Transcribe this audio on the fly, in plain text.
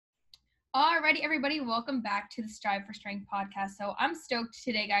Alrighty, everybody, welcome back to the Strive for Strength podcast. So I'm stoked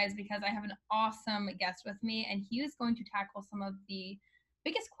today, guys, because I have an awesome guest with me, and he is going to tackle some of the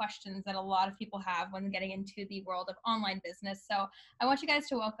biggest questions that a lot of people have when getting into the world of online business. So I want you guys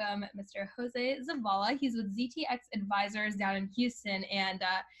to welcome Mr. Jose Zavala. He's with ZTX Advisors down in Houston, and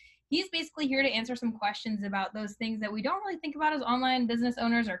he's basically here to answer some questions about those things that we don't really think about as online business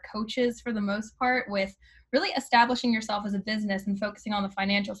owners or coaches for the most part, with really establishing yourself as a business and focusing on the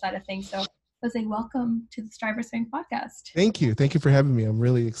financial side of things. So, Jose, welcome to the Strive for Strength podcast. Thank you. Thank you for having me. I'm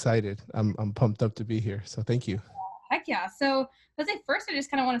really excited. I'm pumped up to be here. So thank you. Heck yeah. So, Jose, first, I just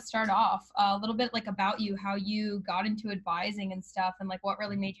kind of want to start off a little bit like about you, how you got into advising and stuff, and like what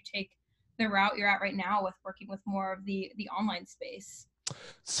really made you take the route you're at right now with working with more of the online space.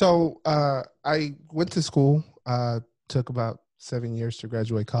 So I went to school. Took about 7 years to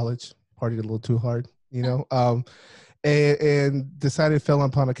graduate college. Partied a little too hard, and decided fell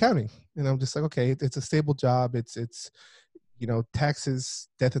upon accounting. And I'm just like, okay, it's a stable job. It's taxes,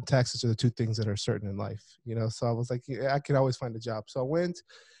 death and taxes are the two things that are certain in life. So I was like, yeah, I could always find a job. So I went.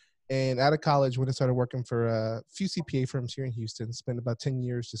 And out of college, when I started working for a few CPA firms here in Houston, spent about 10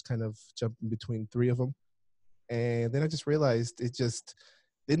 years just kind of jumping between three of them. And then I just realized the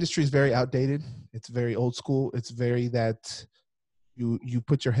industry is very outdated. It's very old school. It's very that you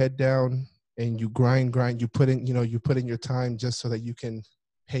put your head down and you grind, you put in your time just so that you can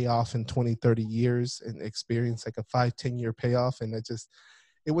pay off in 20, 30 years and experience like a 5-10 year payoff. And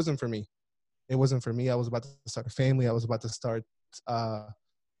it wasn't for me. It wasn't for me. I was about to start a family. I was about to start, I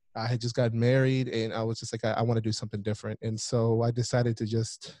had just gotten married and I was just like, I want to do something different. And so I decided to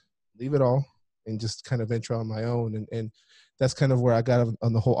just leave it all and just kind of venture on my own. And that's kind of where I got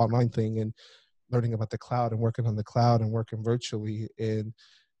on the whole online thing and learning about the cloud and working on the cloud and working virtually. And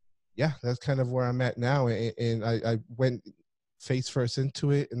yeah, that's kind of where I'm at now. And I went face first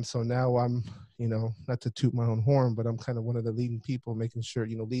into it. And so now I'm, not to toot my own horn, but I'm kind of one of the leading people, making sure,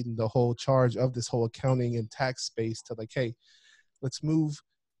 leading the whole charge of this whole accounting and tax space to like, hey, let's move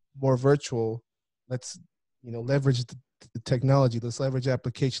more virtual. Let's, leverage the technology. Let's leverage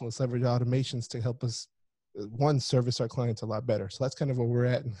application. Let's leverage automations to help us, one, service our clients a lot better. So that's kind of where we're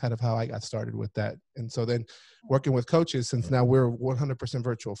at and kind of how I got started with that. And so then working with coaches, since now we're a 100%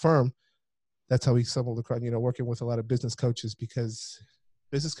 virtual firm, that's how we stumbled across, working with a lot of business coaches, because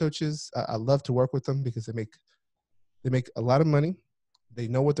business coaches, I love to work with them because they make a lot of money. They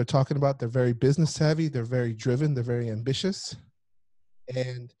know what they're talking about. They're very business savvy. They're very driven. They're very ambitious.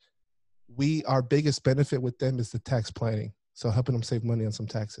 And our biggest benefit with them is the tax planning. So helping them save money on some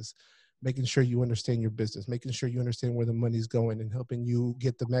taxes, making sure you understand your business, making sure you understand where the money's going, and helping you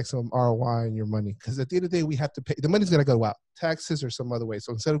get the maximum ROI on your money. Because at the end of the day, we have to pay. The money's going to go out, taxes or some other way.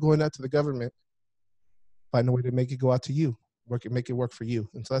 So instead of going out to the government, find a way to make it go out to you, make it work for you.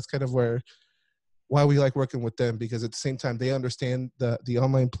 And so that's kind of why we like working with them, because at the same time, they understand the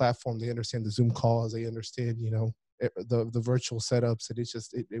online platform, they understand the Zoom calls, they understand, the virtual setups, and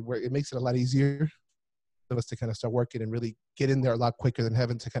it makes it a lot easier for us to kind of start working and really get in there a lot quicker than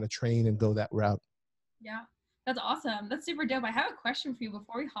having to kind of train and go that route. Yeah, that's awesome. That's super dope. I have a question for you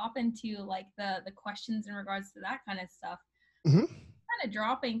before we hop into like the questions in regards to that kind of stuff. Mm-hmm. Kind of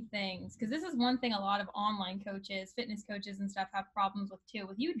dropping things, because this is one thing a lot of online coaches, fitness coaches and stuff have problems with too.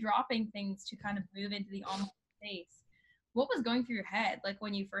 With you dropping things to kind of move into the online space, what was going through your head like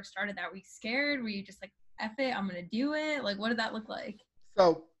when you first started that? Were you scared? Were you just like, F it, I'm gonna do it? Like, what did that look like?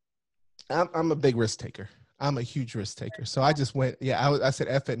 So I'm a big risk taker. I'm a huge risk taker. So I just went, I said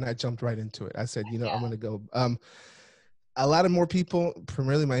F it, and I jumped right into it. I said, I'm going to go. A lot of more people,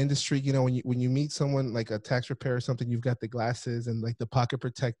 primarily my industry, when you meet someone like a tax repair or something, you've got the glasses and like the pocket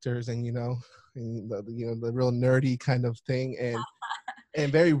protectors and, the real nerdy kind of thing,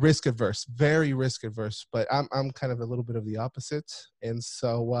 and very risk averse. But I'm kind of a little bit of the opposite. And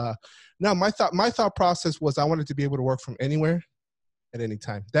so, no, my thought process was I wanted to be able to work from anywhere at any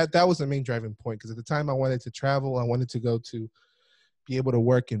time. That was the main driving point, because at the time I wanted to travel. I wanted to be able to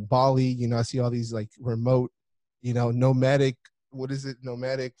work in Bali. I see all these like remote, nomadic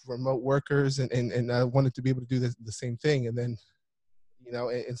remote workers, and I wanted to be able to do the same thing. And then,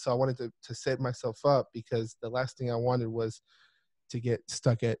 and so I wanted to set myself up, because the last thing I wanted was to get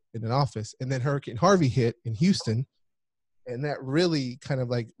stuck in an office. And then Hurricane Harvey hit in Houston, and that really kind of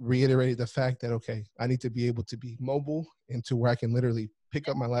like reiterated the fact that, okay, I need to be able to be mobile into where I can literally pick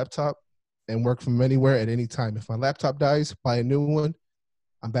up my laptop and work from anywhere at any time. If my laptop dies, buy a new one,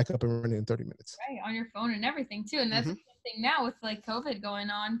 I'm back up and running in 30 minutes. Right, on your phone and everything too. And that's the thing now with like COVID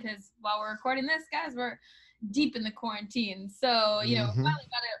going on, because while we're recording this, guys, deep in the quarantine. So, you know, Mm-hmm. finally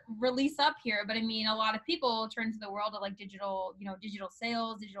got to release up here. But I mean, a lot of people turn to the world of like digital, you know, digital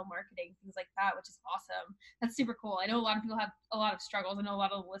sales, digital marketing, things like that, which is awesome. That's super cool. I know a lot of people have a lot of struggles. I know a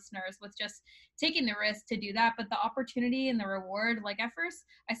lot of listeners with just taking the risk to do that. But the opportunity and the reward, like at first,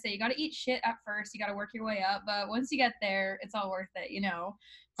 I say you got to eat shit at first. You got to work your way up. But once you get there, it's all worth it, you know?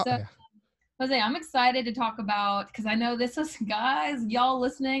 Oh So, yeah. Jose, I'm excited to talk about, because I know this is, guys, y'all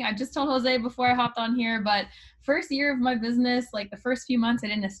listening. I just told Jose before I hopped on here, but first year of my business, like the first few months, I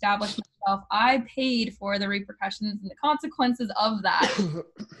didn't establish myself. I paid for the repercussions and the consequences of that.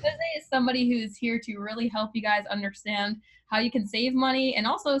 Jose is somebody who's here to really help you guys understand how you can save money and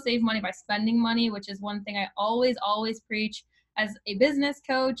also save money by spending money, which is one thing I always preach as a business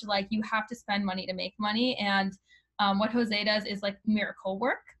coach. Like, you have to spend money to make money. And what Jose does is like miracle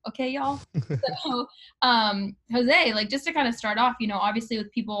work. Okay, y'all. So, Jose, like just to kind of start off, you know, obviously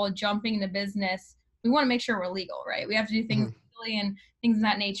with people jumping into business, we want to make sure we're legal, right? We have to do things Mhm. legally and things of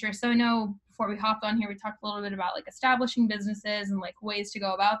that nature. So I know before we hopped on here, we talked a little bit about like establishing businesses and like ways to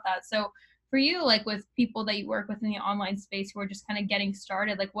go about that. So for you, like with people that you work with in the online space who are just kind of getting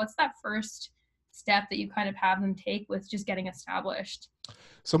started, like what's that first step that you kind of have them take with just getting established?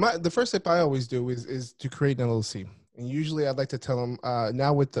 So the first step I always do is to create an LLC, and usually I'd like to tell them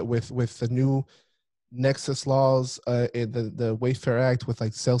now with the new Nexus laws in the Wayfair Act with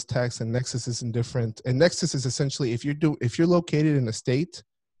like sales tax, and Nexus is indifferent. And Nexus is essentially if you're located in a state,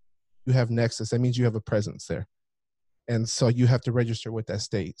 you have Nexus. That means you have a presence there, and so you have to register with that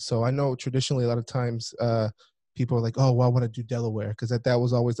state. So I know traditionally a lot of times people are like, oh, well, I want to do Delaware because that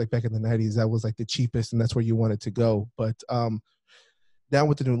was always like back in the 90s. That was like the cheapest, and that's where you wanted to go. But now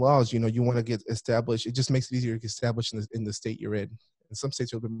with the new laws, you know, you want to get established. It just makes it easier to get established in the state you're in. And some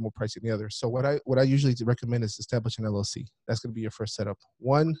states are a little bit more pricey than the others. So what I usually recommend is establish an LLC. That's going to be your first setup.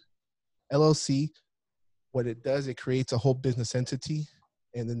 One LLC, what it does, it creates a whole business entity,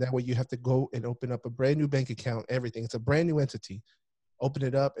 and then that way you have to go and open up a brand new bank account. Everything. It's a brand new entity. Open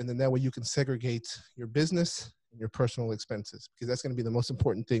it up, and then that way you can segregate your business and your personal expenses, because that's going to be the most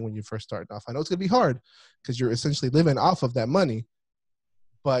important thing when you first start off. I know it's going to be hard because you're essentially living off of that money,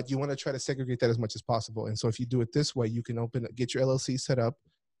 but you want to try to segregate that as much as possible. And so if you do it this way, you can get your LLC set up,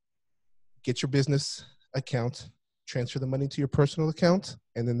 get your business account, transfer the money to your personal account,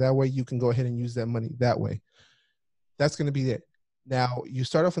 and then that way you can go ahead and use that money that way. That's going to be it. Now, you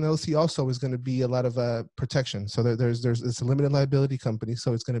start off an LLC also is going to be a lot of protection. So it's a limited liability company, so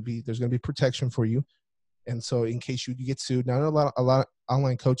there's going to be protection for you. And so in case you get sued, now a lot of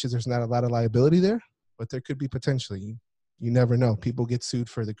online coaches, there's not a lot of liability there, but there could be potentially. You never know. People get sued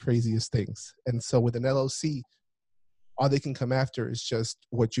for the craziest things. And so with an LLC, all they can come after is just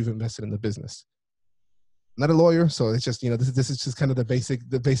what you've invested in the business. I'm not a lawyer, so it's just, you know, this is just kind of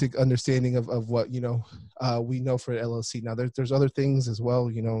the basic understanding of what, you know, we know for LLC. Now there's other things as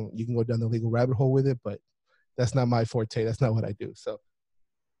well. You know, you can go down the legal rabbit hole with it, but that's not my forte. That's not what I do. So,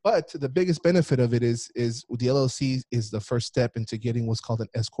 but the biggest benefit of it is the LLC is the first step into getting what's called an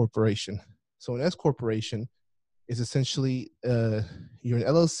S corporation. So an S corporation is essentially you're an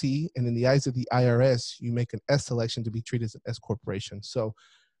LLC, and in the eyes of the IRS, you make an S selection to be treated as an S corporation. So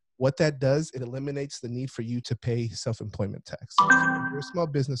what that does, it eliminates the need for you to pay self-employment tax. So if you're a small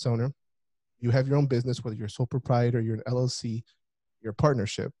business owner, you have your own business, whether you're a sole proprietor, you're an LLC, you're a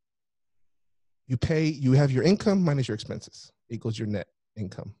partnership, you have your income minus your expenses equals your net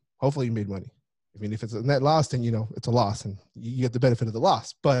income. Hopefully you made money. I mean, if it's a net loss, then, you know, it's a loss and you get the benefit of the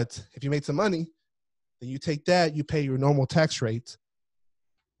loss. But if you made some money, then you take that, you pay your normal tax rate,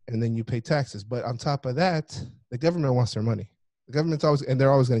 and then you pay taxes. But on top of that, the government wants their money. The government's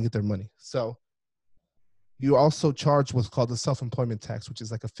they're always going to get their money. So you also charge what's called the self-employment tax, which is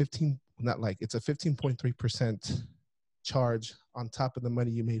like it's a 15.3% charge on top of the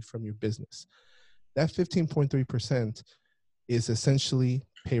money you made from your business. That 15.3% is essentially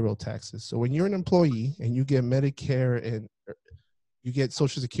payroll taxes. So when you're an employee and you get Medicare and you get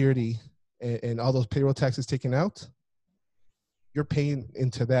Social Security and all those payroll taxes taken out, you're paying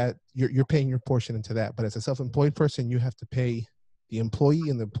into that. You're paying your portion into that. But as a self-employed person, you have to pay the employee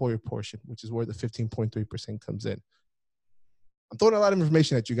and the employer portion, which is where the 15.3% comes in. I'm throwing a lot of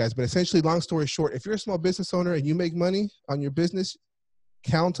information at you guys, but essentially, long story short, if you're a small business owner and you make money on your business,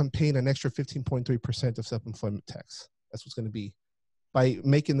 count on paying an extra 15.3% of self-employment tax. That's what's going to be. By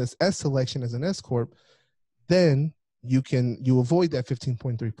making this S selection as an S corp, then you avoid that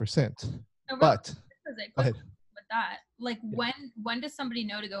 15.3%. So But go ahead. with that, like when does somebody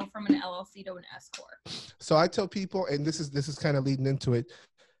know to go from an LLC to an S corp? So I tell people, and this is kind of leading into it.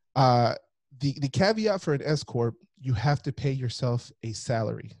 The caveat for an S corp, you have to pay yourself a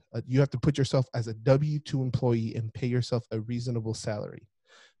salary. You have to put yourself as a W-2 employee and pay yourself a reasonable salary.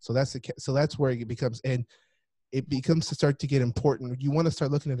 So that's where it becomes, and it becomes to start to get important. You want to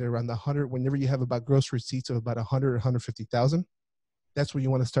start looking at it around the 100, whenever you have about gross receipts of about 100 or 150,000. That's where you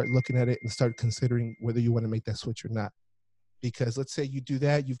want to start looking at it and start considering whether you want to make that switch or not. Because let's say you do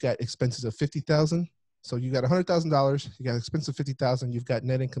that, you've got expenses of 50,000. So you got $100,000, you got expense of 50,000, you've got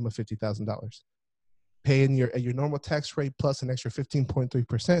net income of $50,000. Paying your normal tax rate plus an extra 15.3%,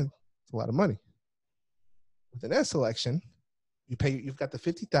 it's a lot of money. With an S election, you've got the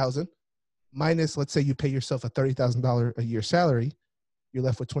 50,000 minus, let's say you pay yourself a $30,000 a year salary, you're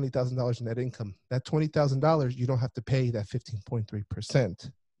left with $20,000 in net income. That $20,000, you don't have to pay that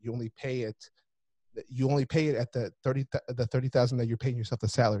 15.3%. You only pay it at the 30,000 that you're paying yourself the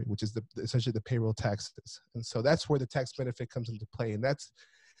salary, which is essentially the payroll taxes. And so that's where the tax benefit comes into play. And that's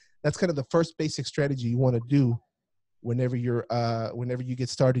kind of the first basic strategy you want to do whenever you get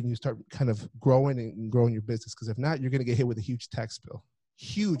started and you start kind of growing your business. Because if not, you're going to get hit with a huge tax bill.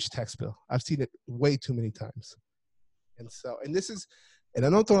 I've seen it way too many times. And I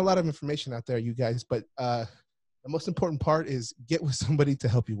don't throw a lot of information out there, you guys, but the most important part is get with somebody to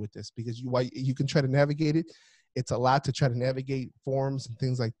help you with this, because you can try to navigate it. It's a lot to try to navigate forms and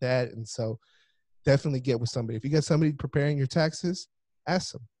things like that. And so definitely get with somebody. If you got somebody preparing your taxes,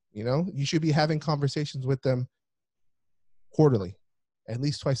 ask them. You should be having conversations with them quarterly, at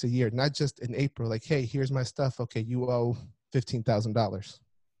least twice a year, not just in April. Like, hey, here's my stuff. Okay, you owe $15,000.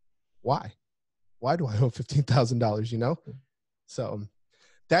 Why? Why do I owe $15,000? So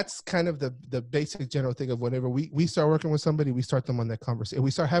that's kind of the basic general thing of whenever we start working with somebody, we start them on that conversation.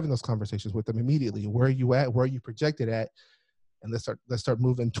 We start having those conversations with them immediately. Where are you at? Where are you projected at? And let's start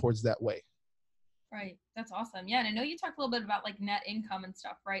moving towards that way. Right. That's awesome. Yeah. And I know you talked a little bit about like net income and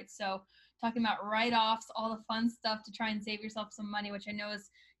stuff, right? So talking about write-offs, all the fun stuff to try and save yourself some money, which I know is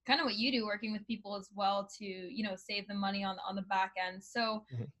kind of what you do working with people as well to, save the money on the back end. So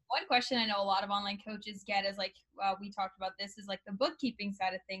one question I know a lot of online coaches get is like, we talked about this, is like the bookkeeping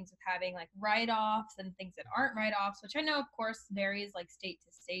side of things with having like write-offs and things that aren't write-offs, which I know of course varies like state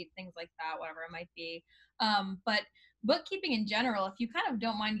to state, things like that, whatever it might be. But bookkeeping in general, if you kind of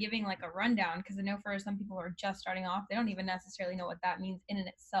don't mind giving like a rundown, because I know for some people who are just starting off, they don't even necessarily know what that means in and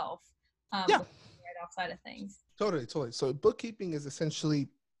itself. Yeah. Write-off side of things. Totally. So bookkeeping is essentially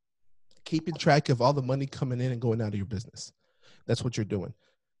keeping track of all the money coming in and going out of your business. That's what you're doing.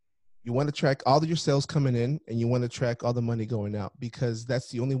 You want to track all of your sales coming in, and you want to track all the money going out, because that's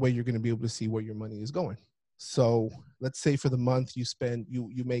the only way you're going to be able to see where your money is going. So let's say for the month you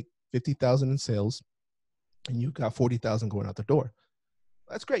make 50,000 in sales, and you got 40,000 going out the door.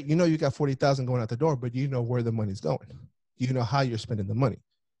 That's great. You got 40,000 going out the door, but you know where the money's going. You know how you're spending the money.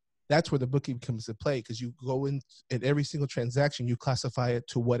 That's where the bookkeeping comes into play, because you go in at every single transaction, you classify it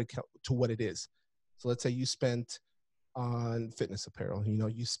to what it is. So let's say you spent on fitness apparel.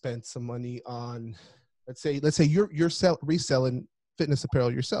 You spent some money on, let's say you're reselling fitness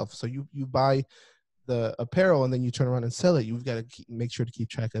apparel yourself. So you buy the apparel and then you turn around and sell it. You've got to make sure to keep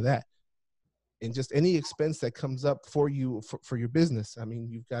track of that. And just any expense that comes up for you for your business. I mean,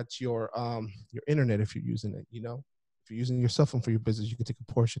 you've got your internet if you're using it. If you're using your cell phone for your business, you can take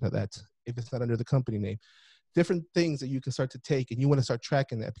a portion of that if it's not under the company name. Different things that you can start to take, and you want to start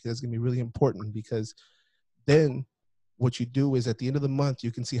tracking that, because it's going to be really important. Because then what you do is at the end of the month,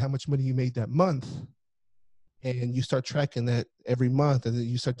 you can see how much money you made that month, and you start tracking that every month, and then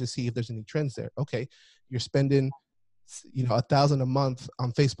you start to see if there's any trends there. Okay, you're spending $1,000 a month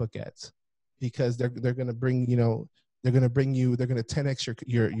on Facebook ads, because they're going to bring they're going to 10x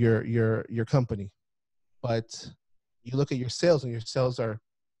your company. But you look at your sales, and your sales are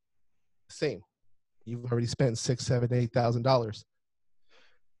the same. You've already spent $6,000, $7,000, $8,000.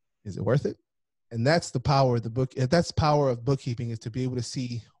 Is it worth it? And that's the power of the book. That's power of bookkeeping, is to be able to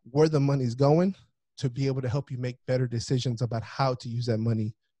see where the money's going, to be able to help you make better decisions about how to use that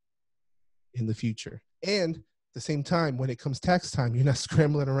money in the future. And at the same time, when it comes tax time, you're not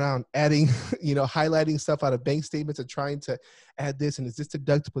scrambling around adding, highlighting stuff out of bank statements and trying to add this, and is this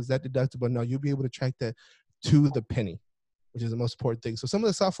deductible? Is that deductible? No, you'll be able to track that to the penny, which is the most important thing. So some of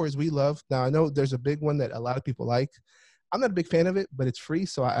the softwares we love. Now, I know there's a big one that a lot of people like. I'm not a big fan of it, but it's free.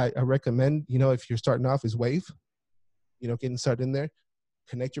 So I recommend, if you're starting off, is Wave. Getting started in there.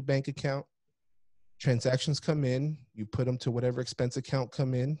 Connect your bank account. Transactions come in. You put them to whatever expense account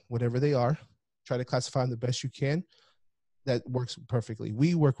come in, whatever they are. Try to classify them the best you can. That works perfectly.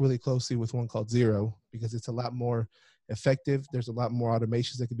 We work really closely with one called Xero, because it's a lot more effective. There's a lot more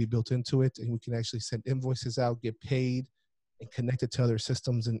automations that can be built into it, and we can actually send invoices out, get paid, and connect it to other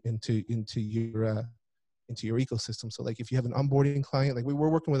systems and into into your ecosystem. So like if you have an onboarding client, like we're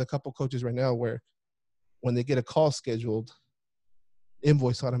working with a couple coaches right now where when they get a call scheduled,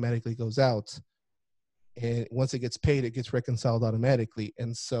 invoice automatically goes out. And once it gets paid, it gets reconciled automatically.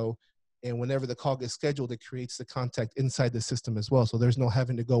 And whenever the call gets scheduled, it creates the contact inside the system as well. So there's no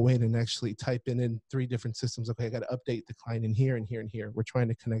having to go in and actually type in 3 different systems. Okay, I got to update the client in here and here and here. We're trying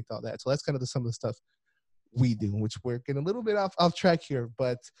to connect all that. So that's kind of some of the stuff we do, which we're getting a little bit off track here.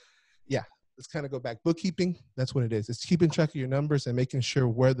 But yeah, let's kind of go back. Bookkeeping, that's what it is. It's keeping track of your numbers and making sure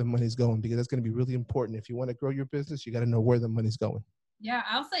where the money's going, because that's going to be really important. If you want to grow your business, you got to know where the money's going. Yeah,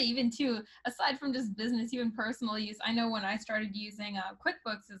 I'll say even too, aside from just business, even personal use, I know when I started using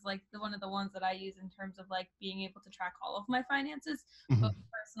QuickBooks is like one of the ones that I use in terms of like being able to track all of my finances, both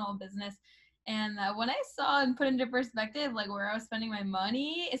personal and business. And when I saw and put into perspective, like where I was spending my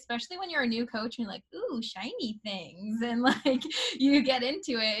money, especially when you're a new coach and you're like, ooh, shiny things. And like you get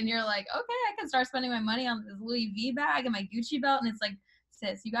into it and you're like, okay, I can start spending my money on this Louis V bag and my Gucci belt. And it's like,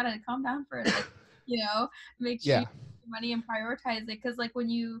 sis, you got to calm down for it. Like, make sure you money and prioritize it, because like when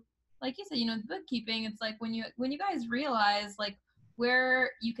you, like you said, the bookkeeping, it's like when you guys realize like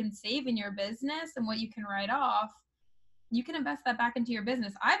where you can save in your business and what you can write off, you can invest that back into your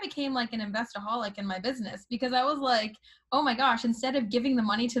business. I became like an investaholic in my business because I was like, oh my gosh, instead of giving the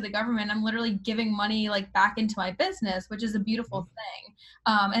money to the government, I'm literally giving money like back into my business, which is a beautiful thing.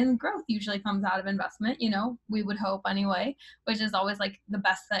 And growth usually comes out of investment, we would hope anyway, which is always like the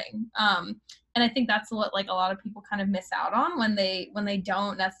best thing. And I think that's what like a lot of people kind of miss out on when they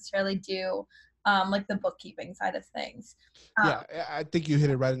don't necessarily do like the bookkeeping side of things. Yeah, I think you hit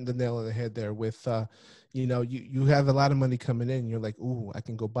it right in the nail on the head there with, you have a lot of money coming in. You're like, ooh, I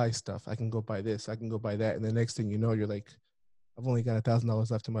can go buy stuff. I can go buy this. I can go buy that. And the next thing you know, you're like, I've only got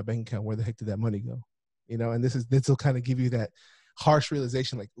 $1,000 left in my bank account. Where the heck did that money go? And this will kind of give you that harsh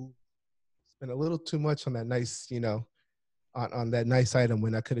realization, like, ooh, spent a little too much on that nice, on that nice item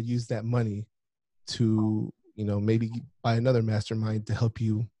when I could have used that money to, maybe buy another mastermind to help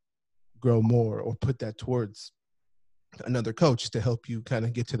you grow more, or put that towards another coach to help you kind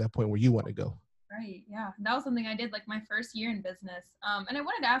of get to that point where you want to go. Right. Yeah. That was something I did like my first year in business. And I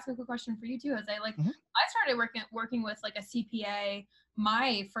wanted to ask a quick question for you too, as I started working with like a CPA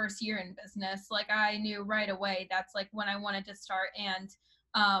my first year in business. Like I knew right away that's like when I wanted to start. And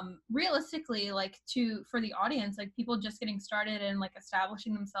realistically, like for the audience, like people just getting started and like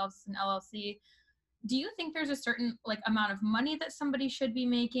establishing themselves as an LLC, do you think there's a certain like amount of money that somebody should be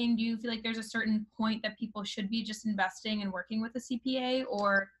making? Do you feel like there's a certain point that people should be just investing and working with a CPA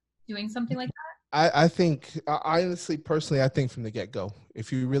or doing something like that? I think, I honestly, personally, I think from the get-go, if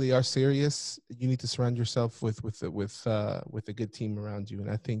you really are serious, you need to surround yourself with a good team around you.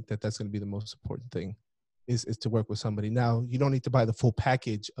 And I think that's going to be the most important thing is to work with somebody. Now, you don't need to buy the full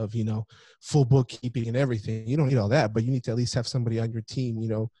package of, full bookkeeping and everything. You don't need all that, but you need to at least have somebody on your team,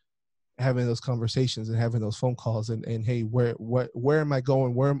 having those conversations and having those phone calls and hey, where am I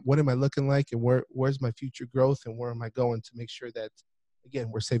going? What am I looking like? And where's my future growth? And where am I going, to make sure that,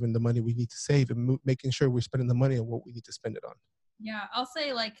 again, we're saving the money we need to save and making sure we're spending the money on what we need to spend it on. Yeah, I'll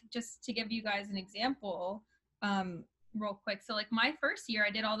say, like, just to give you guys an example, real quick. So like my first year,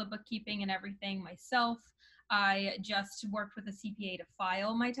 I did all the bookkeeping and everything myself. I just worked with a CPA to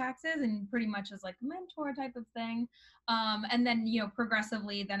file my taxes and pretty much as like a mentor type of thing. And then,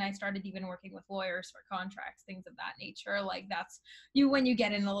 progressively, then I started even working with lawyers for contracts, things of that nature. Like that's when you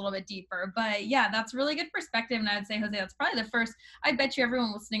get in a little bit deeper. But yeah, that's really good perspective. And I would say, Jose, that's probably the first, I bet you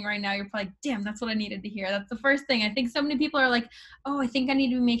everyone listening right now, you're probably like, damn, that's what I needed to hear. That's the first thing. I think so many people are like, oh, I think I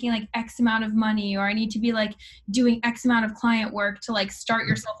need to be making like X amount of money, or I need to be like doing X amount of client work to like start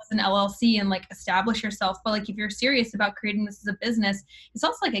yourself as an LLC and like establish yourself. But like if you're serious about creating this as a business, it's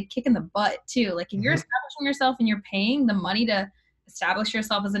also like a kick in the butt too. Like if you're establishing yourself and you're paying the money to establish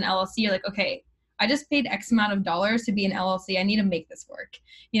yourself as an LLC, you're like, okay, I just paid X amount of dollars to be an LLC. I need to make this work.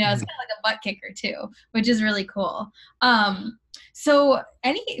 It's kind of like a butt kicker too, which is really cool. So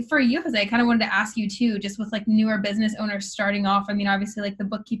for you, Jose, I kind of wanted to ask you too, just with like newer business owners starting off, I mean, obviously like the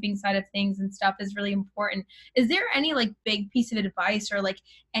bookkeeping side of things and stuff is really important. Is there any like big piece of advice or like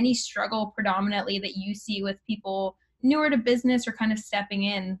any struggle predominantly that you see with people newer to business or kind of stepping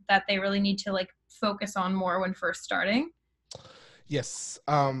in that they really need to like focus on more when first starting? Yes.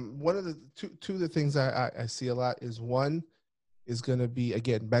 One of the two of the things I see a lot is, one is going to be,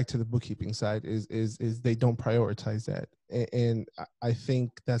 again, back to the bookkeeping side, is they don't prioritize that. And I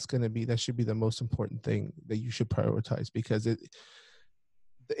think that should be the most important thing that you should prioritize, because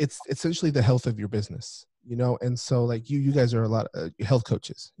it's essentially the health of your business, and so like you guys are a lot of health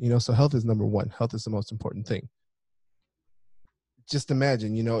coaches, so health is number one. Health is the most important thing. Just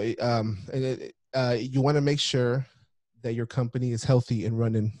imagine, you want to make sure that your company is healthy and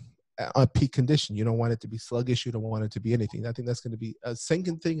running on peak condition. You don't want it to be sluggish. You don't want it to be anything. I think that's going to be a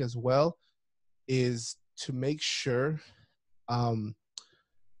second thing as well, is to make sure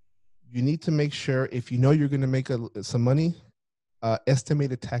you need to make sure, if you know you're going to make some money,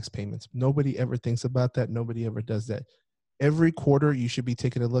 estimated tax payments. Nobody ever thinks about that. Nobody ever does that. Every quarter, you should be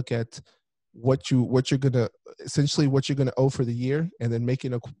taking a look at what you're gonna owe for the year, and then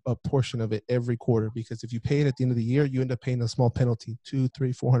making a portion of it every quarter. Because if you pay it at the end of the year, you end up paying a small penalty, $200,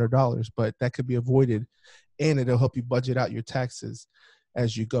 $300, $400, but that could be avoided, and it'll help you budget out your taxes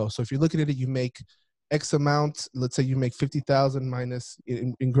as you go. So if you're looking at it, you make X amount. Let's say you make 50,000 minus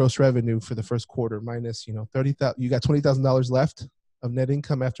in gross revenue for the first quarter, minus 30,000. You got $20,000 left of net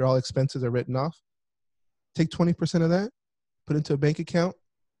income after all expenses are written off. Take 20% of that, put it into a bank account,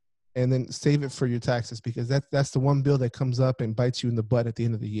 and then save it for your taxes, because that's the one bill that comes up and bites you in the butt at the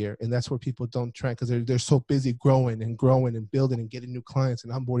end of the year. And that's where people don't track, because they're so busy growing and building and getting new clients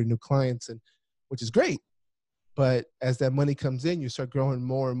and onboarding new clients, and which is great. But as that money comes in, you start growing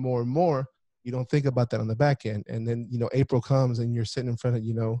more and more and more. You don't think about that on the back end. And then, April comes and you're sitting in front of,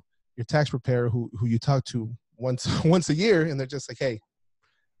 your tax preparer who you talk to once a year, and they're just like, hey,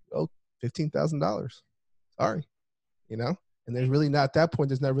 oh, $15,000. Sorry, and there's really not, at that point,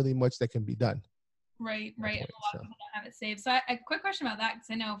 there's not really much that can be done. Right. And a lot of people don't have it saved. So a quick question about that, because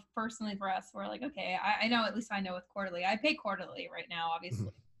I know personally for us, we're like, okay, I know, at least I know with quarterly, I pay quarterly right now,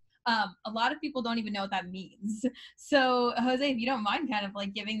 obviously. Mm-hmm. A lot of people don't even know what that means. So Jose, if you don't mind kind of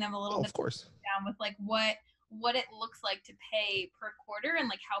like giving them a little bit of course down with like what it looks like to pay per quarter, and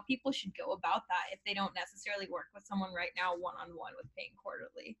like how people should go about that if they don't necessarily work with someone right now one-on-one with paying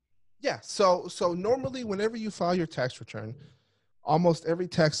quarterly. Yeah. So normally whenever you file your tax return, almost every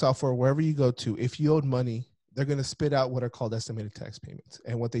tax software, wherever you go to, if you owed money, they're going to spit out what are called estimated tax payments.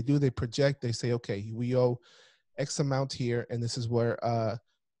 And what they do, they project, they say, okay, we owe X amount here, and this is where,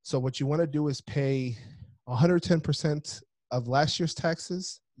 so what you want to do is pay 110% of last year's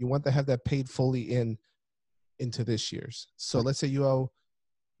taxes. You want to have that paid fully into this year's. So let's say you owe,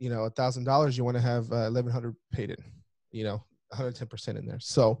 $1,000, you want to have 1,100 paid in, 110% in there.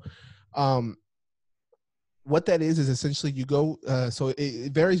 So, what that is essentially you go, so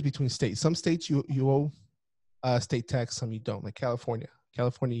it varies between states. Some states you owe state tax, some you don't, like California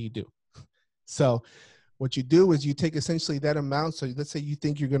you do. So what you do is you take essentially that amount. So let's say you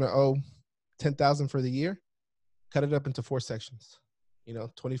think you're going to owe 10,000 for the year, cut it up into 4 sections,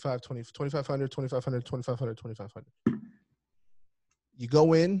 25, 20, 2,500, 2,500, 2,500, 2,500. You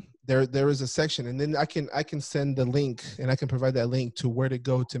go in there is a section, and then I can send the link, and I can provide that link to where to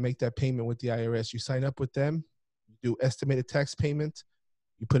go to make that payment with the IRS. You sign up with them, you do estimated tax payment,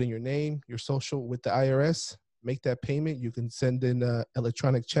 you put in your name, your social with the IRS, make that payment. You can send in an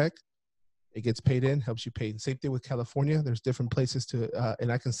electronic check. It gets paid in, helps you pay. Same thing with California. There's different places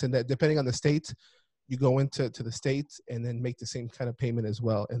and I can send that depending on the state. You go into the state and then make the same kind of payment as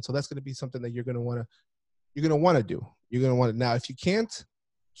well. And so that's going to be something that you're going to want to do. You're going to want it. Now, if you can't,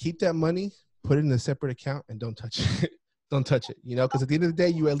 keep that money, put it in a separate account, and don't touch it. Don't touch it, because at the end of the day,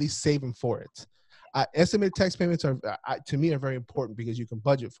 you at least saving for it. Estimated tax payments are, to me, are very important because you can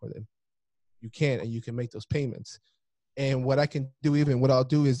budget for them. You can, and you can make those payments. And what I can do, what I'll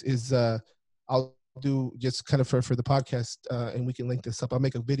do is I'll do just kind of for the podcast, and we can link this up. I'll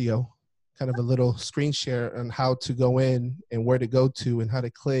make a video, kind of a little screen share on how to go in and where to go to and how to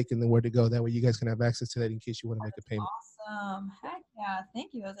click and then where to go. That way you guys can have access to that in case you want to make a payment. Awesome. Heck yeah.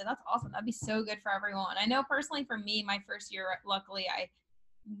 Thank you, Jose. That's awesome. That'd be so good for everyone. I know personally for me, my first year, luckily I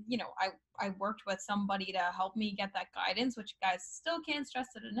worked with somebody to help me get that guidance, which guys still can't stress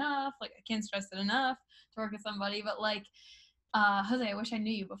it enough. Like I can't stress it enough to work with somebody, but like, Jose, I wish I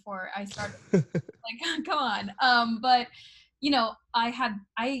knew you before I started. Like, come on. But I had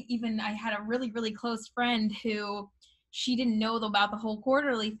a really, really close friend who she didn't know about the whole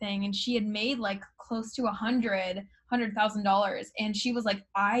quarterly thing, and she had made like close to $100,000, and she was like,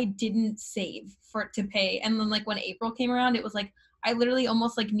 I didn't save for it to pay. And then like when April came around, it was like I literally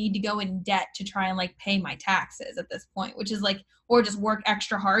almost like need to go in debt to try and like pay my taxes at this point, which is like, or just work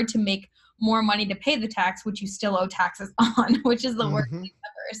extra hard to make more money to pay the tax, which you still owe taxes on, which is the worst thing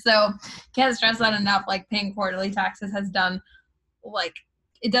ever. So can't stress that enough. Like paying quarterly taxes has done, like,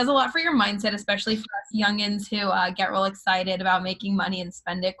 it does a lot for your mindset, especially for us youngins who get real excited about making money and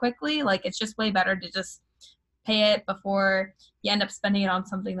spend it quickly. Like it's just way better to just pay it before you end up spending it on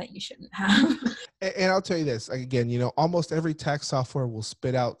something that you shouldn't have. And I'll tell you this, again, almost every tax software will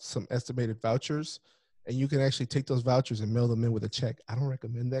spit out some estimated vouchers, and you can actually take those vouchers and mail them in with a check. I don't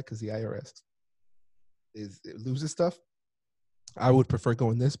recommend that because the IRS it loses stuff. I would prefer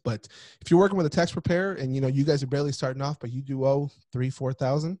going this. But if you're working with a tax preparer and you guys are barely starting off, but you do owe 3,000,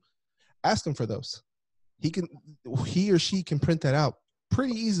 4,000, ask him for those. He or she can print that out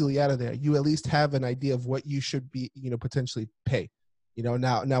pretty easily out of there. You at least have an idea of what you should be, potentially pay.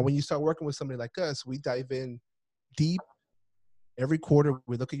 Now when you start working with somebody like us, we dive in deep. Every quarter,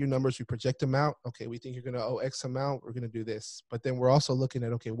 we look at your numbers, we project them out. Okay, we think you're going to owe X amount. We're going to do this. But then we're also looking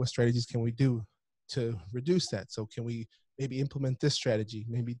at, okay, what strategies can we do to reduce that? So can we maybe implement this strategy?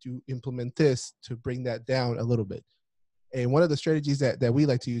 Maybe implement this to bring that down a little bit. And one of the strategies that we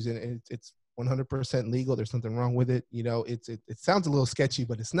like to use, and it's 100% legal. There's nothing wrong with it. It sounds a little sketchy,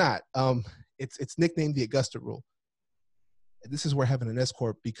 but it's not. It's nicknamed the Augusta Rule. And this is where having an S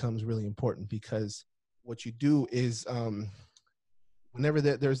corp becomes really important, because what you do is whenever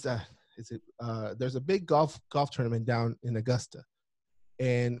there's a big golf tournament down in Augusta,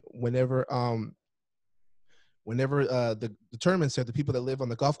 and whenever the tournament said, the people that live on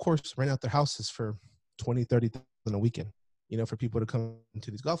the golf course rent out their houses for 20-30,000 a weekend, for people to come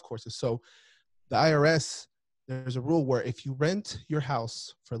to these golf courses. So the IRS, there's a rule where if you rent your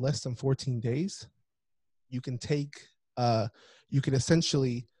house for less than 14 days, you can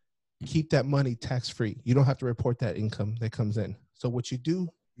essentially keep that money tax-free. You don't have to report that income that comes in. So what you do,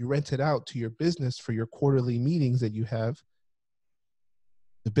 you rent it out to your business for your quarterly meetings that you have.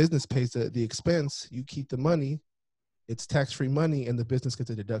 The business pays the expense. You keep the money. It's tax-free money, and the business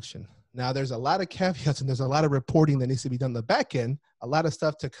gets a deduction. Now, there's a lot of caveats, and there's a lot of reporting that needs to be done on the back end, a lot of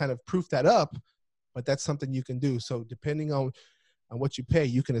stuff to kind of proof that up, but that's something you can do. So depending on what you pay,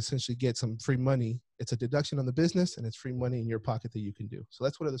 you can essentially get some free money. It's a deduction on the business, and it's free money in your pocket that you can do. So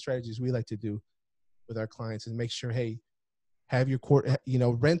that's one of the strategies we like to do with our clients, and make sure, hey, have your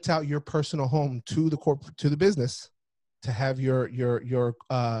rent out your personal home to the business to have your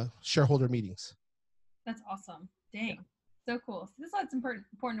shareholder meetings. That's awesome. Dang. So cool. So this is why it's important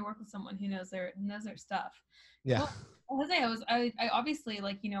to work with someone who knows their stuff. Yeah. Well, Jose, I obviously,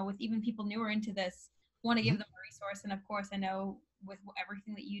 with even people newer into this, want to give them a resource. And of course, I know with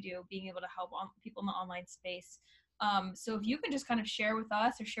everything that you do, being able to help people in the online space. So if you can just kind of share with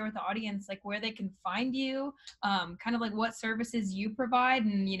us or share with the audience, where they can find you, kind of what services you provide,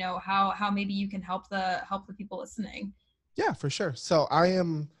 and how maybe you can help the people listening. Yeah, for sure. So I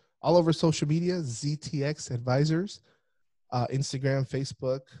am all over social media, ZTX Advisors, Instagram,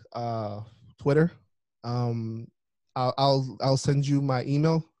 Facebook, Twitter. I'll send you my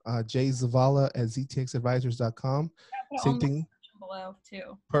email, jzavala@ztxadvisors.com. Same thing. Below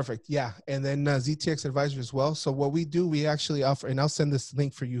too. Perfect. Yeah. And then ZTX Advisors as well. So what we do, we actually offer, and I'll send this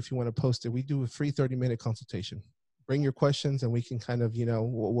link for you if you want to post it. We do a free 30-minute consultation. Bring your questions and we can kind of,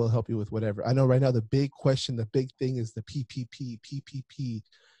 we'll help you with whatever. I know right now the big question, the big thing is the PPP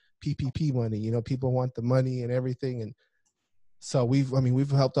money. People want the money and everything. And so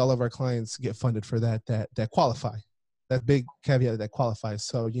we've helped all of our clients get funded for that qualify. That big caveat that qualifies.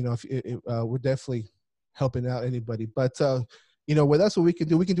 So, we're definitely helping out anybody. But, with us, what we can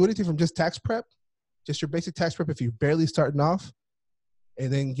do anything from just tax prep, just your basic tax prep if you're barely starting off,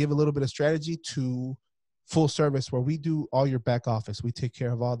 and then give a little bit of strategy, to full service where we do all your back office. We take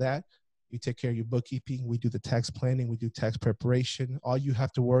care of all that. You take care of your bookkeeping. We do the tax planning. We do tax preparation. All you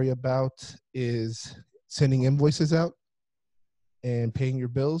have to worry about is sending invoices out and paying your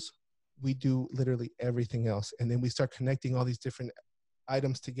bills. We do literally everything else. And then we start connecting all these different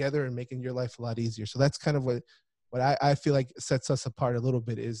items together and making your life a lot easier. So that's kind of what I feel like sets us apart a little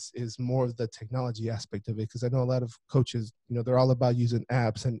bit is more of the technology aspect of it. Because I know a lot of coaches, they're all about using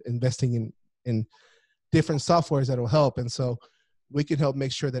apps and investing in different softwares that will help. And so we can help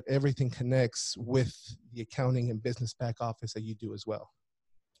make sure that everything connects with the accounting and business back office that you do as well.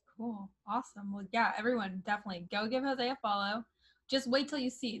 Cool. Awesome. Well, yeah, everyone definitely go give Jose a follow. Just wait till you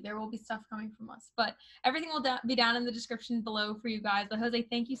see. There will be stuff coming from us. But everything will be down in the description below for you guys. But Jose,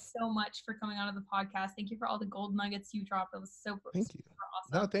 thank you so much for coming on the podcast. Thank you for all the gold nuggets you dropped. It was super Thank you.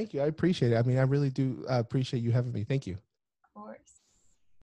 awesome. No, thank you. I appreciate it. I really do appreciate you having me. Thank you. Of course.